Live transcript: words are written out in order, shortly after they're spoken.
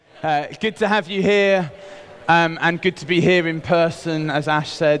Good to have you here, and good to be here in person, as Ash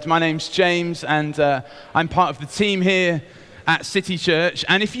said. My name's James, and I'm part of the team here at City Church.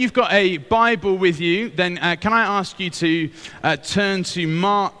 And if you've got a Bible with you, then can I ask you to turn to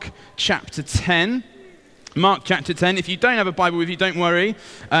Mark chapter 10. Mark chapter 10. If you don't have a Bible with you, don't worry.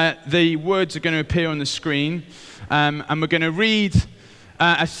 The words are going to appear on the screen, and we're going to read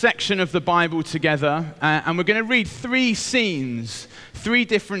a section of the Bible together, and we're going to read three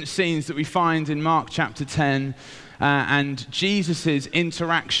different scenes that we find in Mark chapter 10, and Jesus'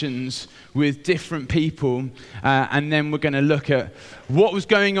 interactions with different people, and then we're going to look at what was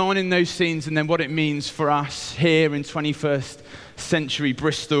going on in those scenes and then what it means for us here in 21st century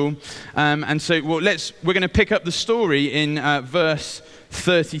Bristol. And so we're going to pick up the story in verse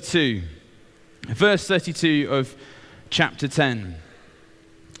 32. Verse 32 of chapter 10.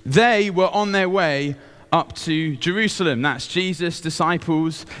 They were on their way up to Jerusalem. That's Jesus'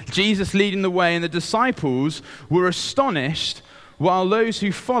 disciples, Jesus leading the way, and the disciples were astonished while those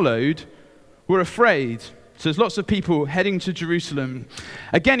who followed were afraid. So there's lots of people heading to Jerusalem.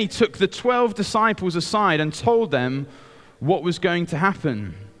 Again, he took the 12 disciples aside and told them what was going to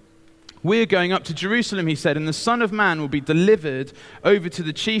happen. We're going up to Jerusalem, he said, and the Son of Man will be delivered over to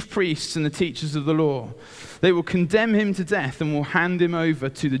the chief priests and the teachers of the law. They will condemn him to death and will hand him over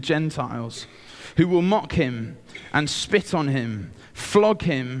to the Gentiles, who will mock him and spit on him, flog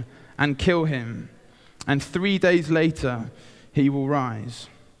him and kill him. And 3 days later, he will rise.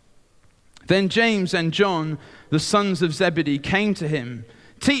 Then James and John, the sons of Zebedee, came to him.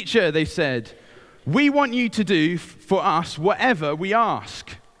 Teacher, they said, we want you to do for us whatever we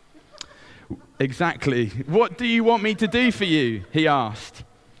ask. Exactly. What do you want me to do for you? He asked.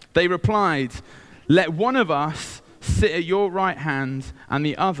 They replied, let one of us sit at your right hand and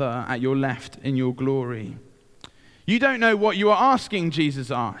the other at your left in your glory. You don't know what you are asking,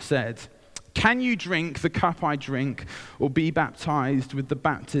 Jesus said. Can you drink the cup I drink or be baptized with the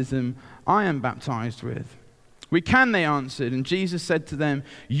baptism I am baptized with? We can, they answered, and Jesus said to them,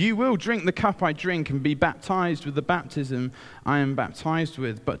 you will drink the cup I drink and be baptized with the baptism I am baptized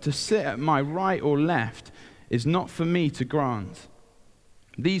with, but to sit at my right or left is not for me to grant.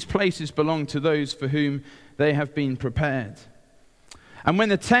 These places belong to those for whom they have been prepared. And when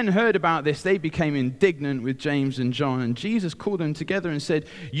the 10 heard about this, they became indignant with James and John, and Jesus called them together and said,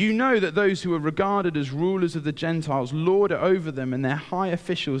 you know that those who are regarded as rulers of the Gentiles lord it over them, and their high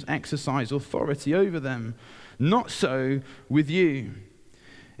officials exercise authority over them. Not so with you.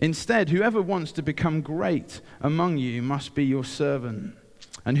 Instead, whoever wants to become great among you must be your servant,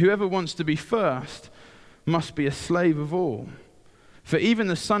 and whoever wants to be first must be a slave of all. For even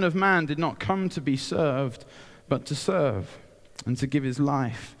the Son of Man did not come to be served, but to serve, and to give his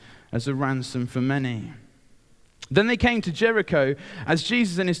life as a ransom for many. Then they came to Jericho. As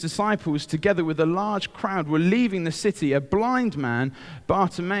Jesus and his disciples, together with a large crowd, were leaving the city, a blind man,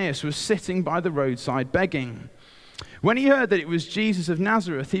 Bartimaeus, was sitting by the roadside begging. When he heard that it was Jesus of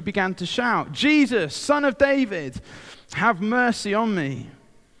Nazareth, he began to shout, Jesus, Son of David, have mercy on me.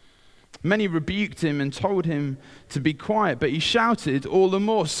 Many rebuked him and told him to be quiet, but he shouted all the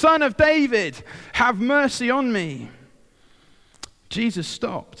more, Son of David, have mercy on me. Jesus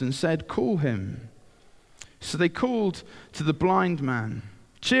stopped and said, call him. So they called to the blind man,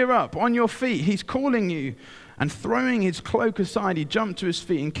 cheer up, on your feet, he's calling you. And throwing his cloak aside, he jumped to his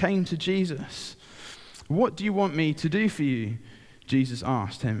feet and came to Jesus. What do you want me to do for you? Jesus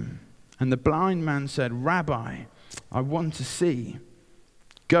asked him. And the blind man said, Rabbi, I want to see.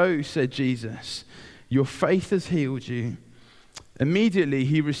 Go, said Jesus, your faith has healed you. Immediately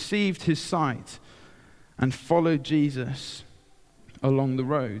he received his sight and followed Jesus along the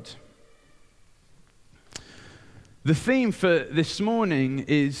road. The theme for this morning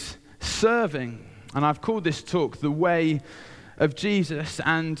is serving, and I've called this talk The Way of Jesus,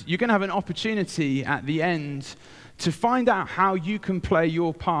 and you're going to have an opportunity at the end to find out how you can play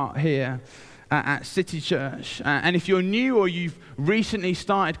your part here at City Church. And if you're new or you've recently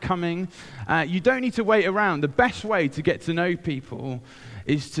started coming, you don't need to wait around. The best way to get to know people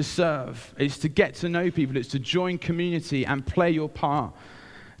is to serve, is to get to know people, it's to join community and play your part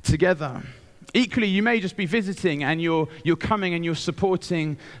together. Equally, you may just be visiting and you're coming and you're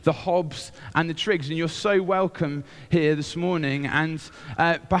supporting the Hobbs and the Triggs, and you're so welcome here this morning. And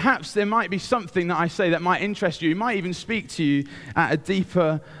perhaps there might be something that I say that might interest you. It might even speak to you at a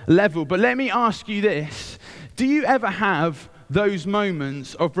deeper level. But let me ask you this. Do you ever have those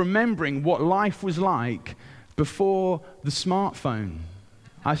moments of remembering what life was like before the smartphone?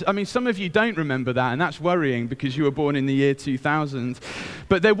 I mean, some of you don't remember that, and that's worrying because you were born in the year 2000.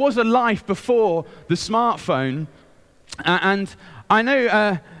 But there was a life before the smartphone, and I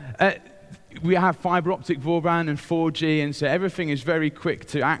know we have fiber optic broadband and 4G, and so everything is very quick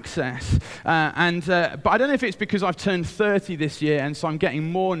to access. But I don't know if it's because I've turned 30 this year, and so I'm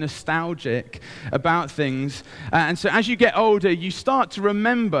getting more nostalgic about things. And so as you get older, you start to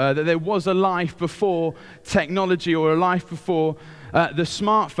remember that there was a life before technology, or a life before the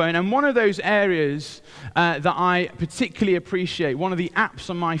smartphone. And one of those areas that I particularly appreciate, one of the apps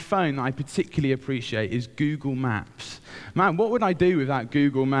on my phone that I particularly appreciate, is Google Maps. Man, what would I do without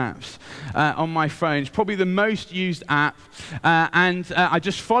Google Maps on my phone? It's probably the most used app, and I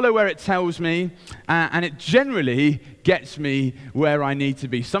just follow where it tells me, and it generally gets me where I need to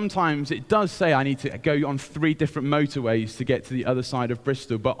be. Sometimes it does say I need to go on 3 different motorways to get to the other side of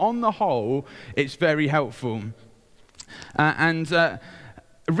Bristol, but on the whole, it's very helpful.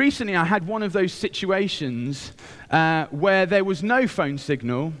 Recently I had one of those situations where there was no phone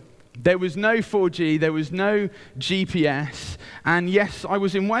signal, there was no 4G, there was no GPS, and yes, I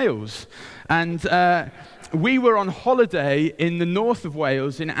was in Wales. And we were on holiday in the north of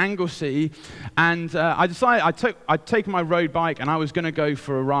Wales, in Anglesey, and I decided I'd taken my road bike and I was going to go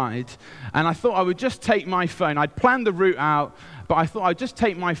for a ride. And I thought I would just take my phone. I'd planned the route out, but I thought I'd just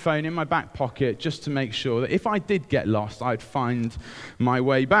take my phone in my back pocket just to make sure that if I did get lost, I'd find my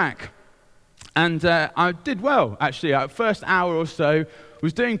way back. And I did well, actually. At first hour or so,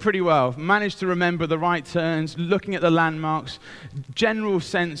 was doing pretty well. Managed to remember the right turns, looking at the landmarks, general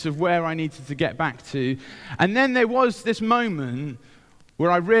sense of where I needed to get back to. And then there was this moment where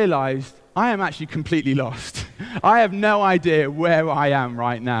I realized I am actually completely lost. I have no idea where I am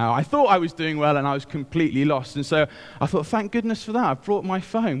right now. I thought I was doing well, and I was completely lost. And so I thought, thank goodness for that. I've brought my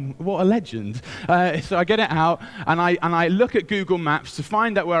phone. What a legend. So I get it out, and I look at Google Maps to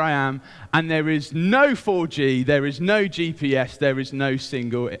find out where I am, and there is no 4G, there is no GPS, there is no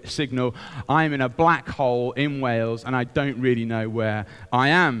signal. I'm in a black hole in Wales, and I don't really know where I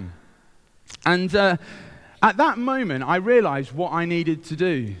am. And at that moment, I realized what I needed to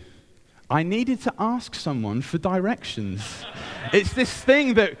do. I needed to ask someone for directions. It's this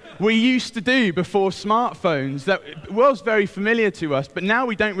thing that we used to do before smartphones that was very familiar to us, but now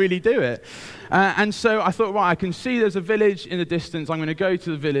we don't really do it. And so I thought, right, I can see there's a village in the distance. I'm going to go to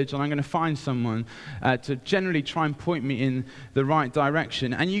the village, and I'm going to find someone to generally try and point me in the right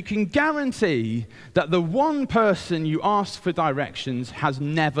direction. And you can guarantee that the one person you ask for directions has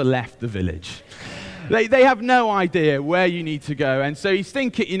never left the village. They have no idea where you need to go. And so he's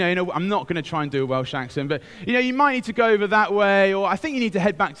thinking, I'm not going to try and do a Welsh accent, but, you might need to go over that way, or I think you need to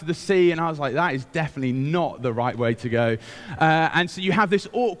head back to the sea. And I was like, that is definitely not the right way to go. And so you have this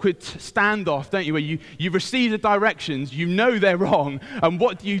awkward standoff, don't you, where you receive the directions, you know they're wrong, and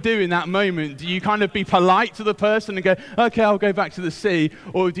what do you do in that moment? Do you kind of be polite to the person and go, okay, I'll go back to the sea,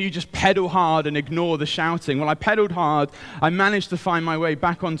 or do you just pedal hard and ignore the shouting? Well, I pedaled hard. I managed to find my way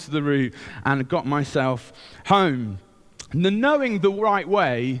back onto the route and got myself home. Knowing the right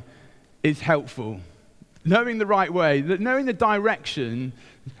way is helpful. Knowing the right way, knowing the direction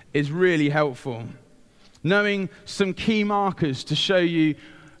is really helpful. Knowing some key markers to show you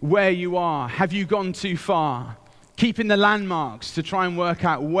where you are. Have you gone too far? Keeping the landmarks to try and work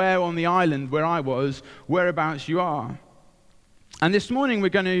out where on the island where I was, whereabouts you are. And this morning we're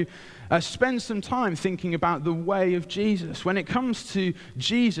going to spend some time thinking about the way of Jesus. When it comes to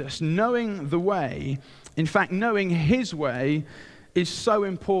Jesus, knowing the way, in fact, knowing his way is so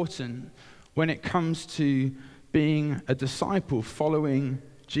important when it comes to being a disciple, following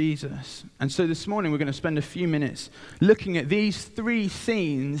Jesus. And so this morning we're going to spend a few minutes looking at these 3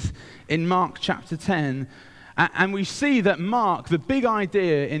 scenes in Mark chapter 10. And we see that Mark, the big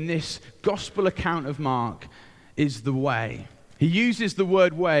idea in this gospel account of Mark, is the way. He uses the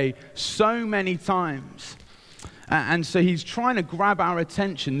word way so many times. And so he's trying to grab our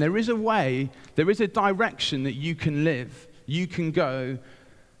attention. There is a way, there is a direction that you can live, you can go,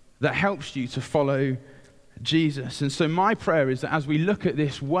 that helps you to follow Jesus. And so my prayer is that as we look at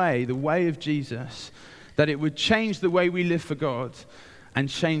this way, the way of Jesus, that it would change the way we live for God and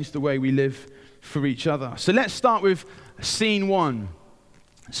change the way we live for each other. So let's start with scene 1.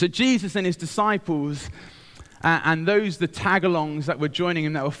 So Jesus and his disciples, and the tag-alongs that were joining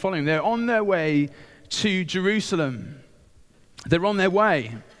him, that were following him, they're on their way to Jerusalem. They're on their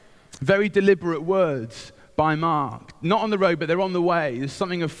way. Very deliberate words by Mark. Not on the road, but they're on the way. There's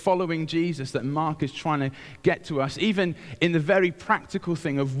something of following Jesus that Mark is trying to get to us. Even in the very practical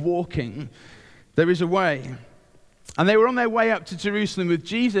thing of walking, there is a way. And they were on their way up to Jerusalem with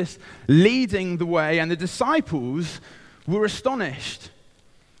Jesus leading the way, and the disciples were astonished.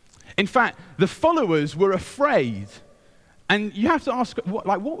 In fact, the followers were afraid. And you have to ask,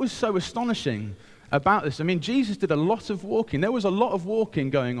 what was so astonishing about this. I mean, Jesus did a lot of walking. There was a lot of walking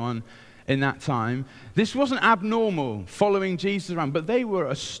going on in that time. This wasn't abnormal, following Jesus around, but they were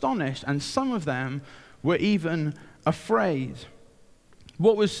astonished, and some of them were even afraid.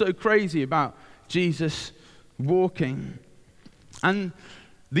 What was so crazy about Jesus walking? And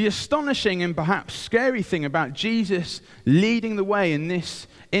the astonishing and perhaps scary thing about Jesus leading the way in this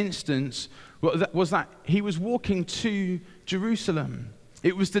instance was that he was walking to Jerusalem.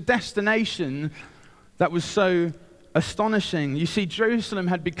 It was the destination that was so astonishing. You see, Jerusalem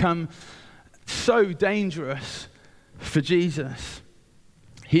had become so dangerous for Jesus.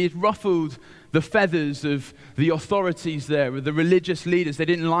 He had ruffled the feathers of the authorities there, of the religious leaders. They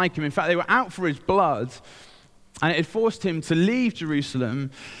didn't like him. In fact, they were out for his blood. And it had forced him to leave Jerusalem.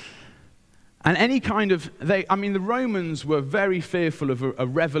 And the Romans were very fearful of a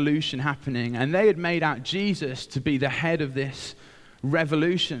revolution happening. And they had made out Jesus to be the head of this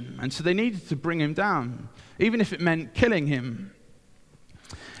revolution. And so they needed to bring him down, even if it meant killing him.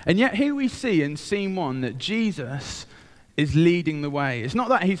 And yet here we see in scene 1 that Jesus is leading the way. It's not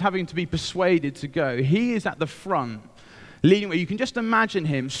that he's having to be persuaded to go. He is at the front, leading the way. You can just imagine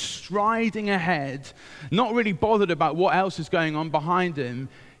him striding ahead, not really bothered about what else is going on behind him.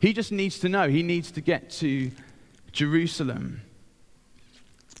 He just needs to know. He needs to get to Jerusalem.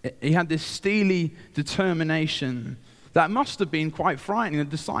 He had this steely determination that must have been quite frightening. The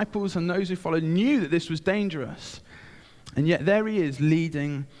disciples and those who followed knew that this was dangerous. And yet there he is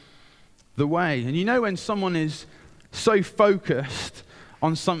leading the way. And you know when someone is so focused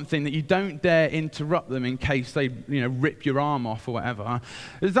on something that you don't dare interrupt them in case they, rip your arm off or whatever.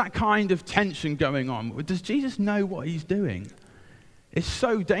 There's that kind of tension going on. Does Jesus know what he's doing? It's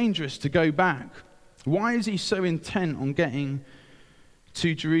so dangerous to go back. Why is he so intent on getting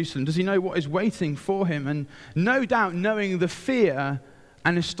to Jerusalem? Does he know what is waiting for him? And no doubt, knowing the fear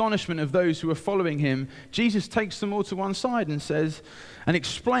and astonishment of those who are following him, Jesus takes them all to one side and says, and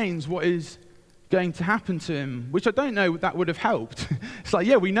explains what is going to happen to him, which I don't know that would have helped. It's like,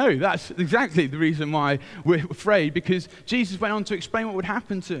 yeah, we know that's exactly the reason why we're afraid, because Jesus went on to explain what would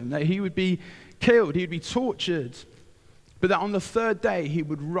happen to him, that he would be killed, he would be tortured, but that on the third day he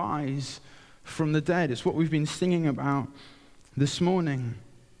would rise from the dead. It's what we've been singing about this morning.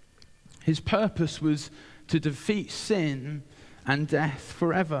 His purpose was to defeat sin and death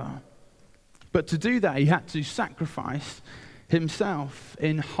forever. But to do that, he had to sacrifice himself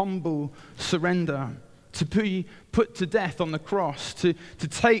in humble surrender, to be put to death on the cross, to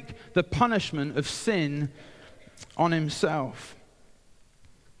take the punishment of sin on himself.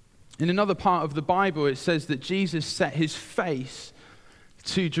 In another part of the Bible, it says that Jesus set his face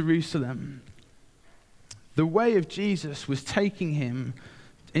to Jerusalem. The way of Jesus was taking him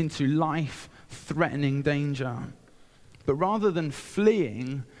into life-threatening danger. But rather than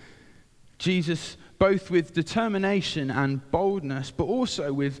fleeing, Jesus, both with determination and boldness, but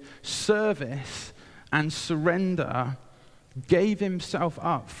also with service and surrender, gave himself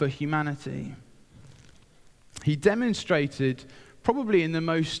up for humanity. He demonstrated, probably in the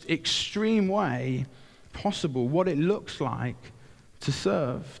most extreme way possible, what it looks like to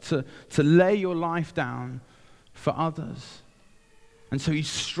serve, to lay your life down for others. And so he's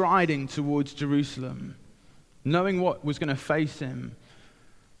striding towards Jerusalem, knowing what was going to face him,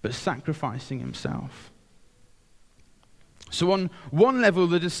 but sacrificing himself. So on one level,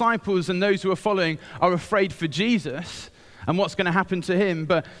 the disciples and those who are following are afraid for Jesus and what's going to happen to him.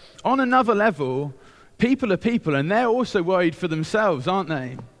 But on another level, people are people, and they're also worried for themselves, aren't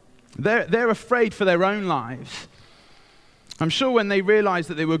they? They're afraid for their own lives. I'm sure when they realized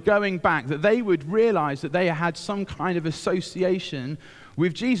that they were going back, that they would realize that they had some kind of association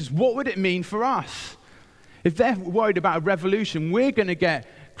with Jesus. What would it mean for us? If they're worried about a revolution, we're going to get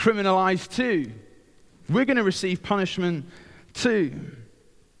criminalized too. We're going to receive punishment too.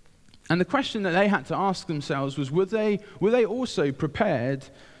 And the question that they had to ask themselves was, were they also prepared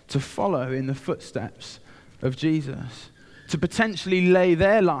to follow in the footsteps of Jesus, to potentially lay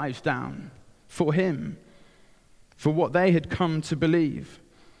their lives down for him, for what they had come to believe?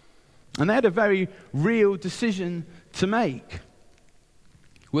 And they had a very real decision to make.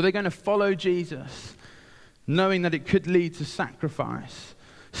 Were they going to follow Jesus, knowing that it could lead to sacrifice,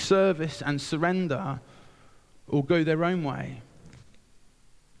 service, and surrender, or go their own way?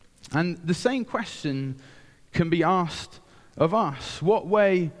 And the same question can be asked of us. What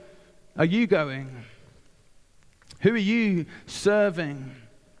way are you going? Who are you serving?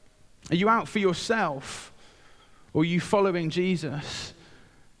 Are you out for yourself, or are you following Jesus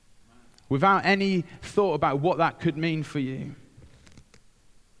without any thought about what that could mean for you?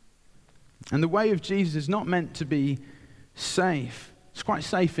 And the way of Jesus is not meant to be safe. It's quite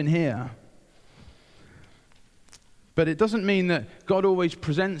safe in here. But it doesn't mean that God always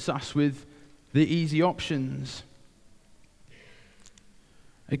presents us with the easy options.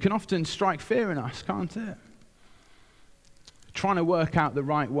 It can often strike fear in us, can't it? Trying to work out the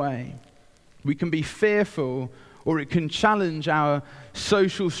right way. We can be fearful, or it can challenge our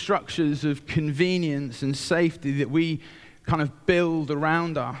social structures of convenience and safety that we kind of build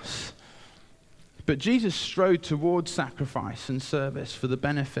around us. But Jesus strode towards sacrifice and service for the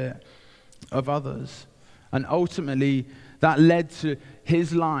benefit of others. And ultimately, that led to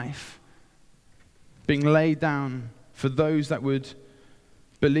his life being laid down for those that would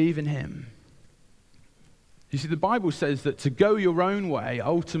believe in him. You see, the Bible says that to go your own way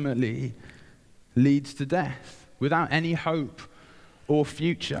ultimately leads to death without any hope or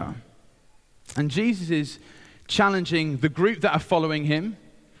future. And Jesus is challenging the group that are following him.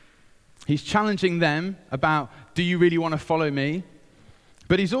 He's challenging them about, do you really want to follow me?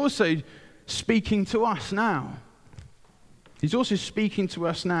 But he's also speaking to us now. He's also speaking to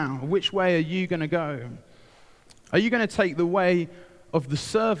us now. Which way are you going to go? Are you going to take the way of the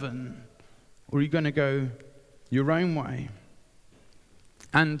servant, or are you going to go your own way?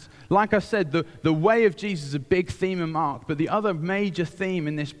 And like I said, the way of Jesus is a big theme in Mark, but the other major theme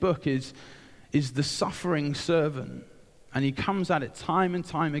in this book is the suffering servant. And he comes at it time and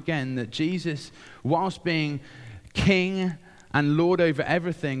time again, that Jesus, whilst being king and Lord over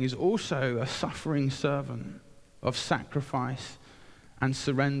everything, is also a suffering servant of sacrifice and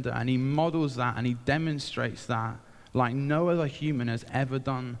surrender. And he models that and he demonstrates that like no other human has ever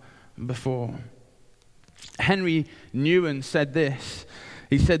done before. Henry Nouwen said this.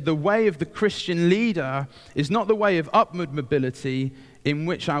 He said, the way of the Christian leader is not the way of upward mobility in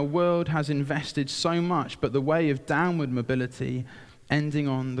which our world has invested so much, but the way of downward mobility ending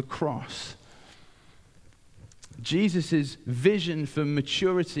on the cross. Jesus' vision for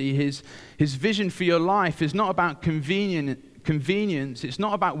maturity, his vision for your life is not about convenience. It's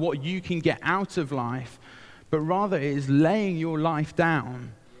not about what you can get out of life, but rather it is laying your life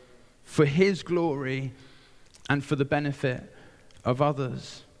down for his glory and for the benefit of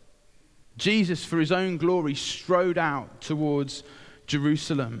others. Jesus, for his own glory, strode out towards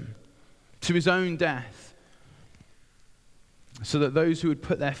Jerusalem to his own death, so that those who would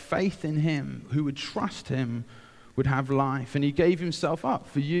put their faith in him, who would trust him, would have life. And he gave himself up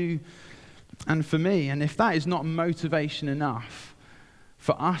for you and for me. And if that is not motivation enough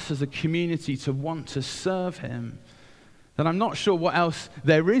for us as a community to want to serve him, then I'm not sure what else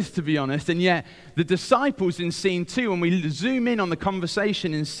there is, to be honest. And yet, the disciples in scene 2, when we zoom in on the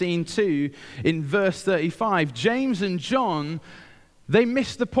conversation in scene 2, in verse 35, James and John, they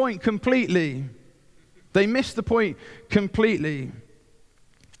missed the point completely. They missed the point completely.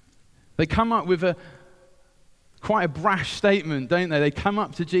 They come up with quite a brash statement, don't they? They come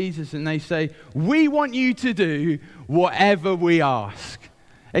up to Jesus and they say, we want you to do whatever we ask.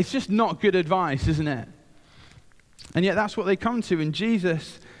 It's just not good advice, isn't it? And yet that's what they come to. And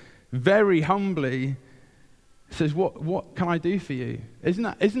Jesus, very humbly, says, what can I do for you? Isn't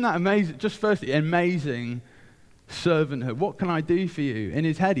that amazing? Just firstly, amazing servanthood. What can I do for you? In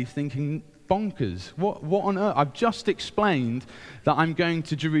his head, he's thinking, bonkers. What on earth? I've just explained that I'm going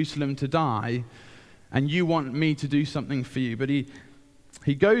to Jerusalem to die, and you want me to do something for you. But he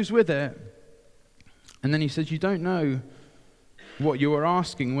goes with it, and then he says, you don't know what you are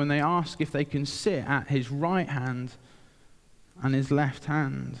asking, when they ask if they can sit at his right hand and his left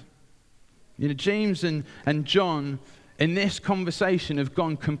hand. You know, James and John in this conversation have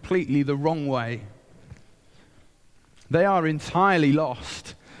gone completely the wrong way. They are entirely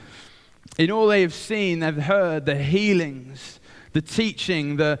lost. In all they have seen, they've heard the healings, the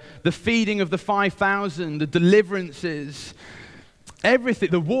teaching, the feeding of the 5,000, the deliverances, everything,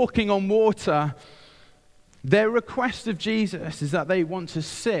 the walking on water. Their request of Jesus is that they want to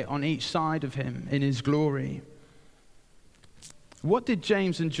sit on each side of him in his glory. What did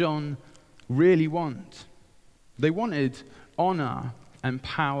James and John really want? They wanted honor and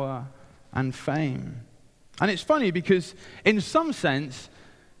power and fame. And it's funny because in some sense,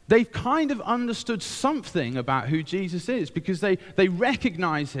 they've kind of understood something about who Jesus is, because they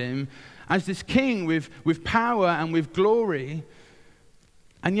recognize him as this king with power and with glory.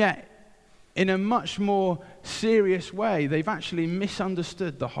 And yet, in a much more serious way, they've actually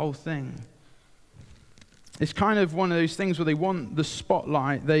misunderstood the whole thing. It's kind of one of those things where they want the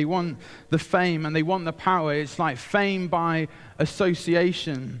spotlight, they want the fame, and they want the power. It's like fame by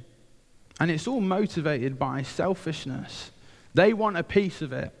association. And it's all motivated by selfishness. They want a piece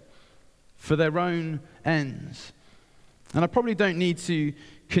of it for their own ends. And I probably don't need to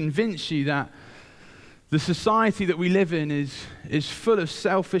convince you that The society that we live in is full of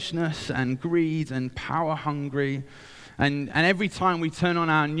selfishness and greed and power hungry. And every time we turn on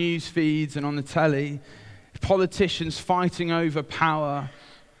our news feeds and on the telly, politicians fighting over power.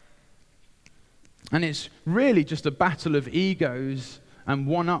 And it's really just a battle of egos and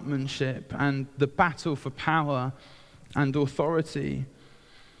one-upmanship and the battle for power and authority.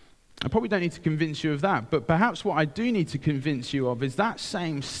 I probably don't need to convince you of that, but perhaps what I do need to convince you of is that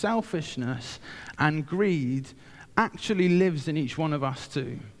same selfishness and greed actually lives in each one of us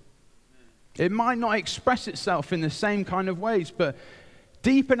too. It might not express itself in the same kind of ways, but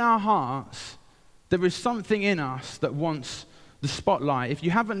deep in our hearts, there is something in us that wants the spotlight. If you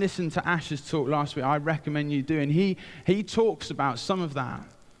haven't listened to Ash's talk last week, I recommend you do. And he talks about some of that.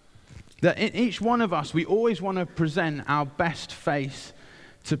 That in each one of us, we always want to present our best face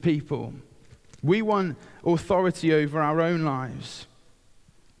to people. We want authority over our own lives.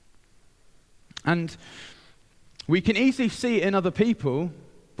 And we can easily see it in other people,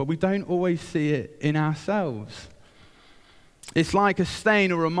 but we don't always see it in ourselves. It's like a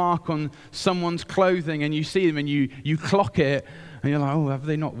stain or a mark on someone's clothing, and you see them and you clock it, and you're like, oh, have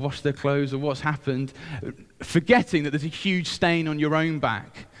they not washed their clothes, or what's happened? Forgetting that there's a huge stain on your own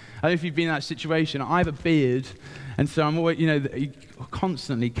back. I don't know if you've been in that situation. I have a beard, and so I'm always,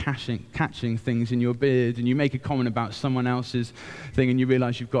 constantly catching things in your beard, and you make a comment about someone else's thing, and you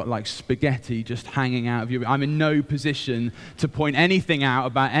realize you've got like spaghetti just hanging out of your. I'm in no position to point anything out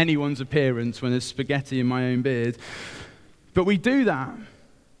about anyone's appearance when there's spaghetti in my own beard. But we do that.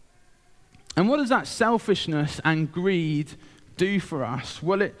 And what does that selfishness and greed do for us?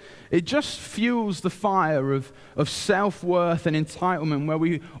 Well, it just fuels the fire of self-worth and entitlement, where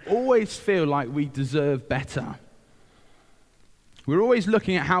we always feel like we deserve better. We're always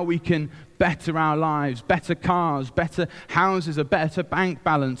looking at how we can better our lives, better cars, better houses, a better bank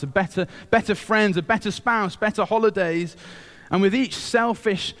balance, better friends, a better spouse, better holidays. And with each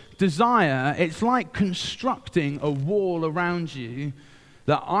selfish desire, it's like constructing a wall around you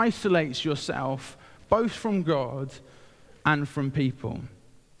that isolates yourself both from God and from people.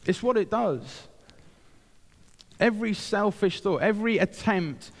 It's what it does. Every selfish thought, every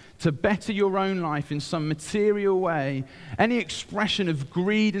attempt to better your own life in some material way, any expression of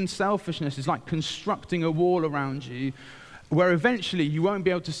greed and selfishness is like constructing a wall around you where eventually you won't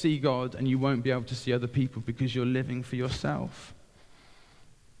be able to see God and you won't be able to see other people because you're living for yourself.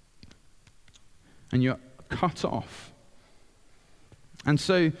 And you're cut off. And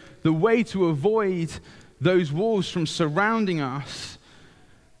so the way to avoid those walls from surrounding us,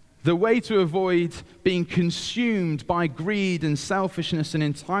 the way to avoid being consumed by greed and selfishness and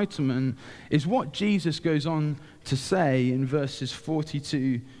entitlement, is what Jesus goes on to say in verses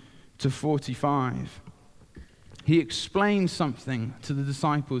 42 to 45. He explains something to the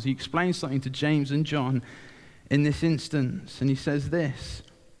disciples. He explains something to James and John in this instance. And he says this: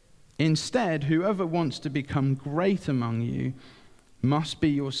 instead, whoever wants to become great among you must be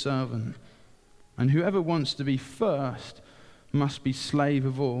your servant. And whoever wants to be first must be slave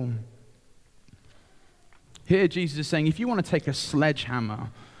of all. Here Jesus is saying, if you want to take a sledgehammer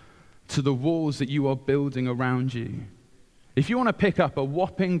to the walls that you are building around you, if you want to pick up a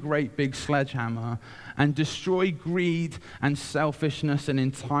whopping great big sledgehammer and destroy greed and selfishness and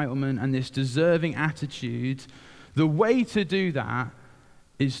entitlement and this deserving attitude, the way to do that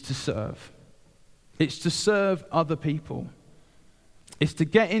is to serve. It's to serve other people. It's to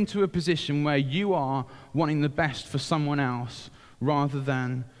get into a position where you are wanting the best for someone else rather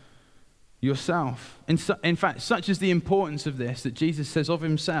than yourself. In fact, such is the importance of this that Jesus says of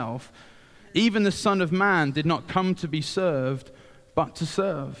himself, even the Son of Man did not come to be served, but to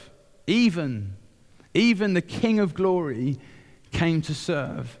serve. Even the King of Glory came to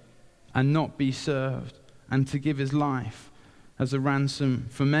serve and not be served, and to give his life as a ransom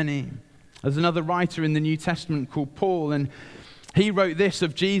for many. There's another writer in the New Testament called Paul, and he wrote this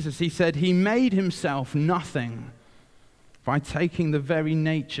of Jesus. He said, he made himself nothing by taking the very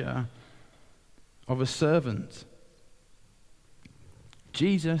nature of a servant.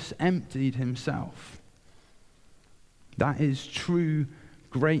 Jesus emptied himself. That is true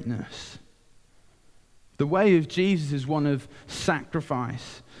greatness. The way of Jesus is one of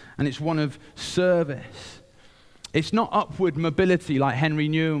sacrifice, and it's one of service. It's not upward mobility like Henry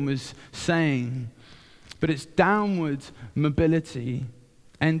Newman was saying, but it's downward mobility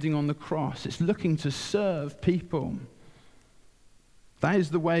ending on the cross. It's looking to serve people. That is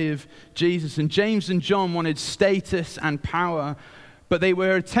the way of Jesus. And James and John wanted status and power, but they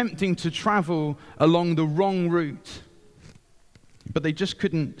were attempting to travel along the wrong route. But they just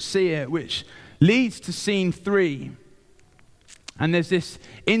couldn't see it, which leads to scene 3. And there's this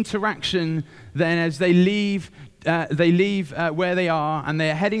interaction then as they leave where they are, and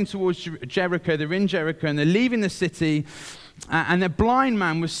they're heading towards Jericho. They're in Jericho, and they're leaving the city. And a blind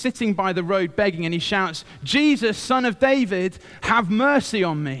man was sitting by the road begging, and he shouts, "Jesus, Son of David, have mercy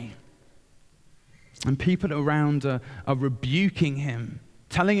on me." And people around are rebuking him,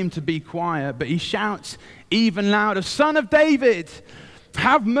 telling him to be quiet, but he shouts even louder, "Son of David,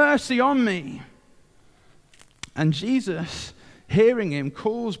 have mercy on me." And Jesus, hearing him,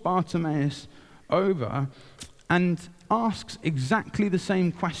 calls Bartimaeus over and asks exactly the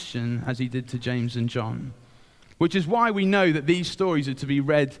same question as he did to James and John, which is why we know that these stories are to be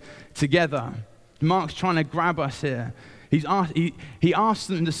read together. Mark's trying to grab us here. He asks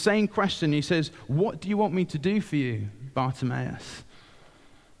them the same question. He says, "What do you want me to do for you, Bartimaeus?"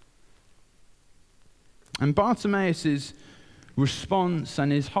 And Bartimaeus' response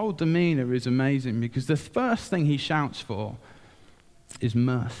and his whole demeanor is amazing, because the first thing he shouts for is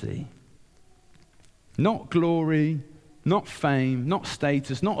mercy. Not glory, not fame, not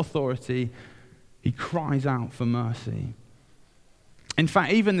status, not authority. He cries out for mercy. In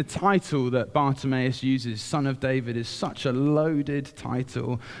fact, even the title that Bartimaeus uses, Son of David, is such a loaded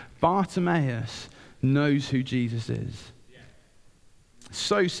title. Bartimaeus knows who Jesus is.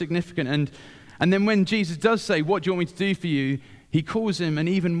 So significant. And then when Jesus does say, "What do you want me to do for you?" he calls him an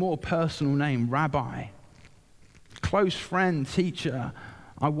even more personal name, Rabbi. Close friend, teacher,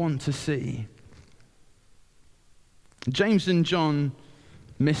 I want to see. James and John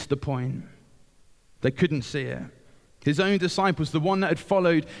missed the point. They couldn't see it. His own disciples, the one that had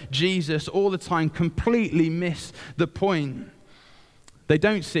followed Jesus all the time, completely miss the point. They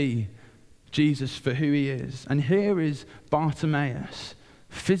don't see Jesus for who he is. And here is Bartimaeus,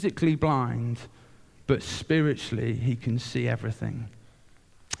 physically blind, but spiritually he can see everything.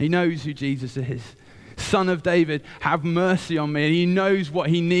 He knows who Jesus is. Son of David, have mercy on me. And he knows what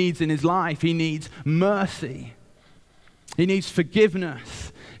he needs in his life. He needs mercy. He needs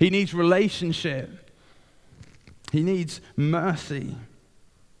forgiveness. He needs relationship. He needs mercy.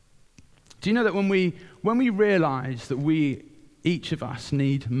 Do you know that when we realize that each of us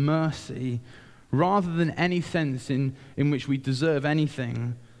need mercy, rather than any sense in which we deserve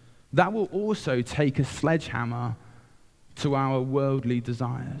anything, that will also take a sledgehammer to our worldly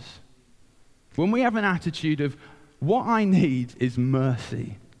desires. When we have an attitude of, what I need is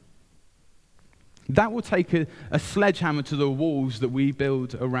mercy, that will take a sledgehammer to the walls that we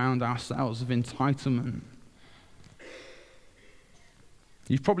build around ourselves of entitlement.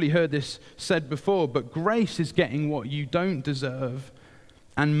 You've probably heard this said before, but grace is getting what you don't deserve,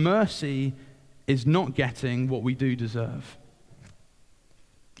 and mercy is not getting what we do deserve.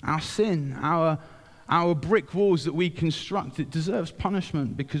 Our sin, our brick walls that we construct, it deserves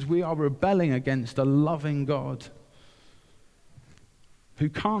punishment because we are rebelling against a loving God who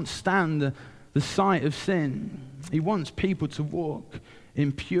can't stand the sight of sin. He wants people to walk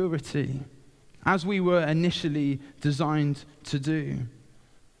in purity, as we were initially designed to do.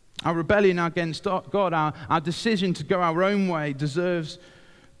 Our rebellion against God, our decision to go our own way deserves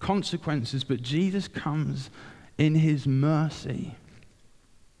consequences, but Jesus comes in his mercy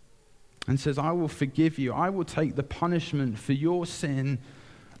and says, I will forgive you. I will take the punishment for your sin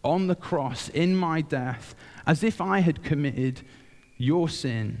on the cross in my death, as if I had committed your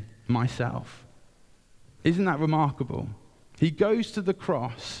sin myself. Isn't that remarkable? He goes to the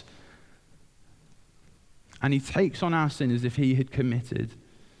cross and he takes on our sin as if he had committed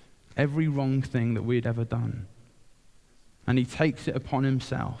every wrong thing that we had ever done. And he takes it upon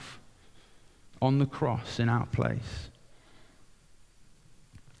himself on the cross in our place.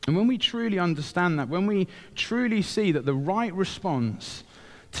 And when we truly understand that, when we truly see that the right response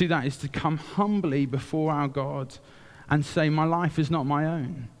to that is to come humbly before our God and say, my life is not my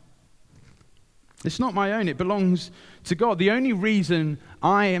own. It's not my own, it belongs to God. The only reason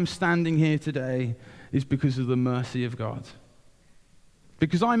I am standing here today is because of the mercy of God.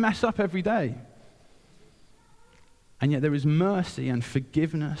 Because I mess up every day. And yet there is mercy and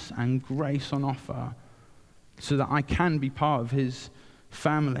forgiveness and grace on offer so that I can be part of his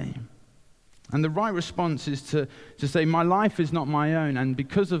family. And the right response is to say, my life is not my own, and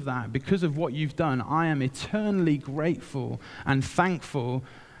because of that, because of what you've done, I am eternally grateful and thankful.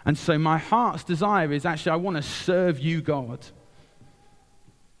 And so my heart's desire is actually, I want to serve you, God.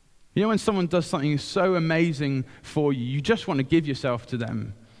 You know, when someone does something so amazing for you, you just want to give yourself to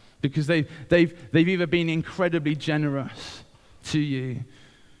them because they've either been incredibly generous to you.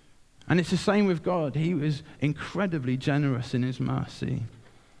 And it's the same with God. He was incredibly generous in his mercy.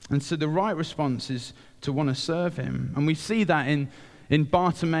 And so the right response is to want to serve him. And we see that in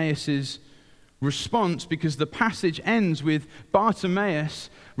Bartimaeus' response because the passage ends with Bartimaeus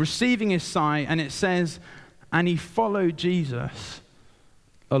receiving his sight, and it says, and he followed Jesus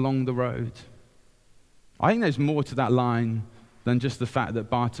along the road. I think there's more to that line than just the fact that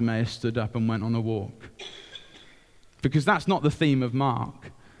Bartimaeus stood up and went on a walk. Because that's not the theme of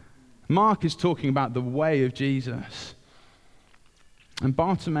Mark. Mark is talking about the way of Jesus. And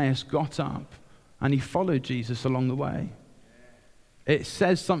Bartimaeus got up and he followed Jesus along the way. It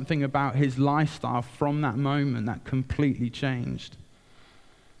says something about his lifestyle from that moment that completely changed.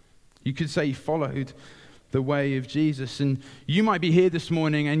 You could say he followed the way of Jesus. And you might be here this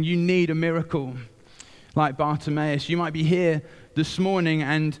morning and you need a miracle like Bartimaeus. You might be here this morning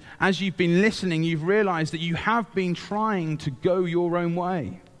and as you've been listening, you've realized that you have been trying to go your own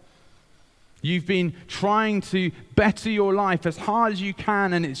way. You've been trying to better your life as hard as you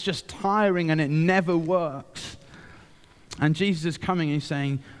can, and it's just tiring and it never works. And Jesus is coming and he's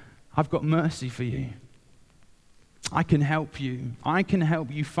saying, I've got mercy for you. I can help you. I can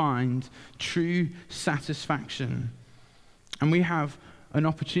help you find true satisfaction. And we have an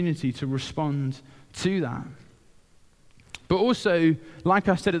opportunity to respond to that. But also, like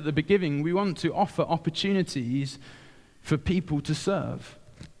I said at the beginning, we want to offer opportunities for people to serve.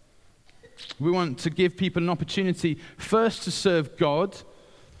 We want to give people an opportunity first to serve God,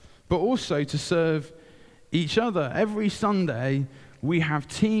 but also to serve each other. Every Sunday, we have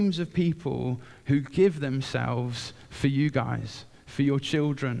teams of people who give themselves for you guys, for your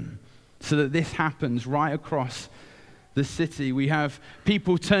children, so that this happens right across the city. We have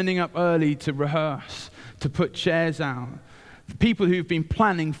people turning up early to rehearse, to put chairs out. People who've been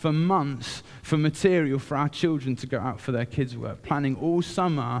planning for months for material for our children to go out for their kids' work, planning all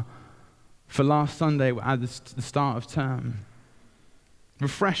summer for last Sunday at the start of term.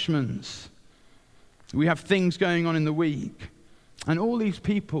 Refreshments. We have things going on in the week. And all these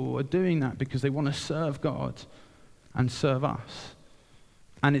people are doing that because they want to serve God and serve us.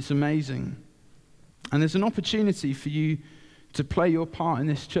 And it's amazing. And there's an opportunity for you to play your part in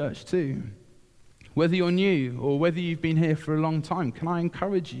this church too. Whether you're new or whether you've been here for a long time, can I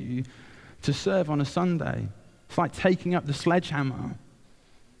encourage you to serve on a Sunday? It's like taking up the sledgehammer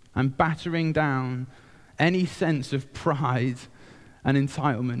and battering down any sense of pride and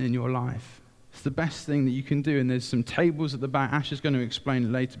entitlement in your life. It's the best thing that you can do, and there's some tables at the back. Ash is going to explain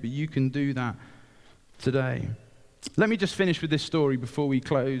it later, but you can do that today. Let me just finish with this story before we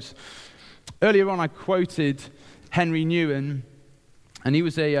close. Earlier on, I quoted Henry Nouwen, and he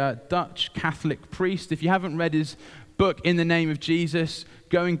was a Dutch Catholic priest. If you haven't read his book, In the Name of Jesus,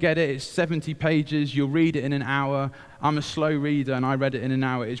 go and get it. It's 70 pages. You'll read it in an hour. I'm a slow reader, and I read it in an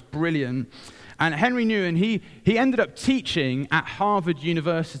hour. It's brilliant. And Henry Nouwen, he ended up teaching at Harvard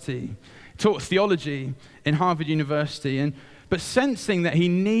University. He taught theology in Harvard University. But sensing that he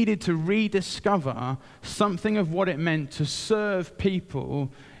needed to rediscover something of what it meant to serve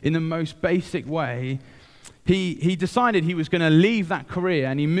people in the most basic way, he decided he was going to leave that career,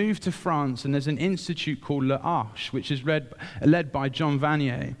 and he moved to France, and there's an institute called L'Arche, which is led by John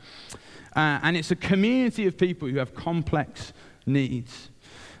Vanier. And it's a community of people who have complex needs.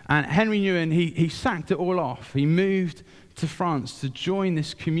 And Henry Nouwen, he sacked it all off. He moved to France to join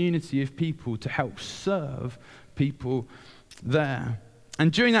this community of people to help serve people there.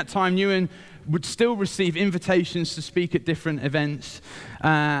 And during that time, Nouwen would still receive invitations to speak at different events.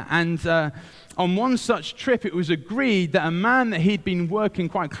 On one such trip, it was agreed that a man that he'd been working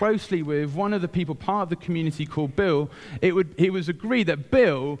quite closely with, one of the people part of the community called Bill, it was agreed that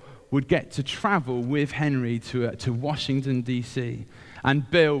Bill would get to travel with Henry to Washington, D.C.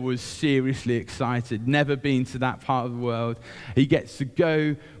 And Bill was seriously excited, never been to that part of the world. He gets to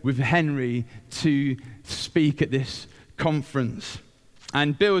go with Henry to speak at this conference.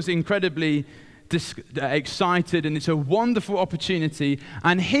 And Bill's incredibly excited, and it's a wonderful opportunity.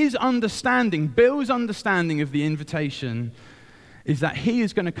 And Bill's understanding of the invitation is that he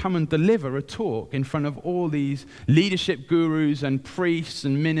is going to come and deliver a talk in front of all these leadership gurus and priests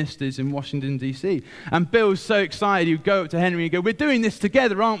and ministers in Washington, D.C. And Bill's so excited, he would go up to Henry and go, "We're doing this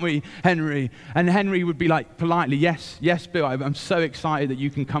together, aren't we, Henry?" And Henry would be like, politely, yes, Bill, I'm so excited that you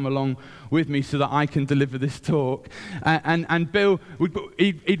can come along with me so that I can deliver this talk. And Bill,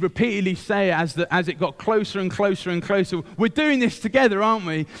 he'd repeatedly say as it got closer and closer and closer, "We're doing this together, aren't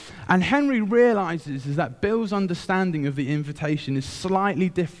we?" And Henry realizes is that Bill's understanding of the invitation is slightly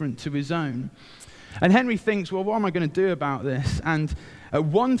different to his own. And Henry thinks, well, what am I going to do about this? And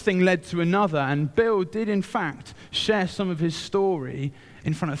one thing led to another, and Bill did, in fact, share some of his story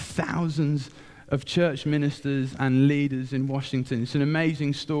in front of thousands of church ministers and leaders in Washington. It's an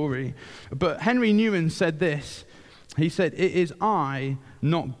amazing story. But Henry Nouwen said this. He said, "It is I,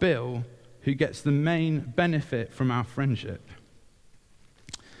 not Bill, who gets the main benefit from our friendship.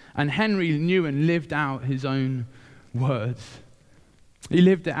 And Henry knew and lived out his own words. He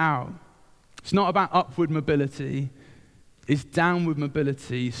lived it out. It's not about upward mobility, it's downward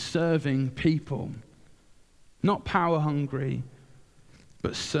mobility, serving people. Not power hungry,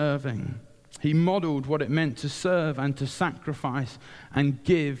 but serving. He modeled what it meant to serve and to sacrifice and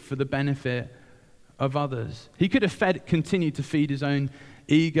give for the benefit of others. He could have continued to feed his own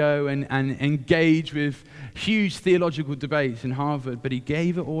ego and engage with huge theological debates in Harvard, but he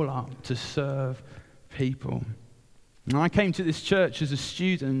gave it all up to serve people. And I came to this church as a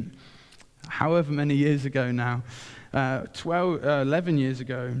student, however many years ago now, 11 years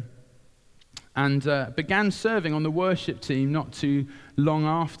ago, and began serving on the worship team not too long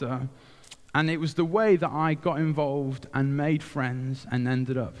after. And it was the way that I got involved and made friends and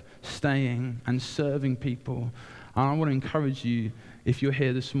ended up staying and serving people. And I want to encourage you, if you're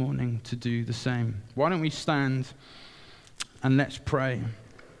here this morning, to do the same. Why don't we stand and let's pray.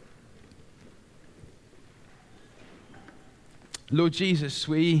 Lord Jesus,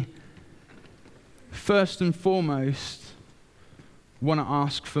 we first and foremost want to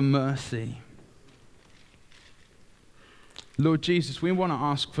ask for mercy. Lord Jesus, we want to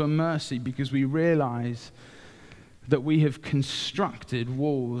ask for mercy because we realize that we have constructed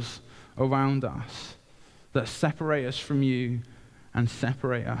walls around us that separate us from you and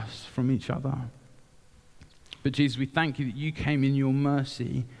separate us from each other. But Jesus, we thank you that you came in your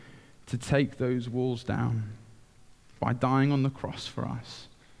mercy to take those walls down by dying on the cross for us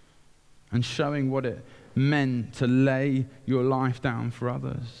and showing what it meant to lay your life down for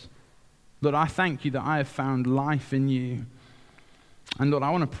others. Lord, I thank you that I have found life in you. And Lord, I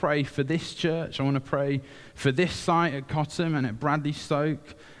want to pray for this church. I want to pray for this site at Cottam and at Bradley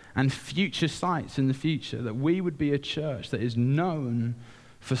Stoke and future sites in the future, that we would be a church that is known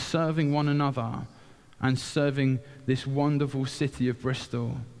for serving one another and serving this wonderful city of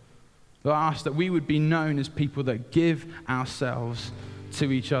Bristol. Lord, I ask that we would be known as people that give ourselves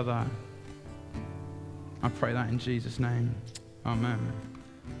to each other. I pray that in Jesus' name. Amen.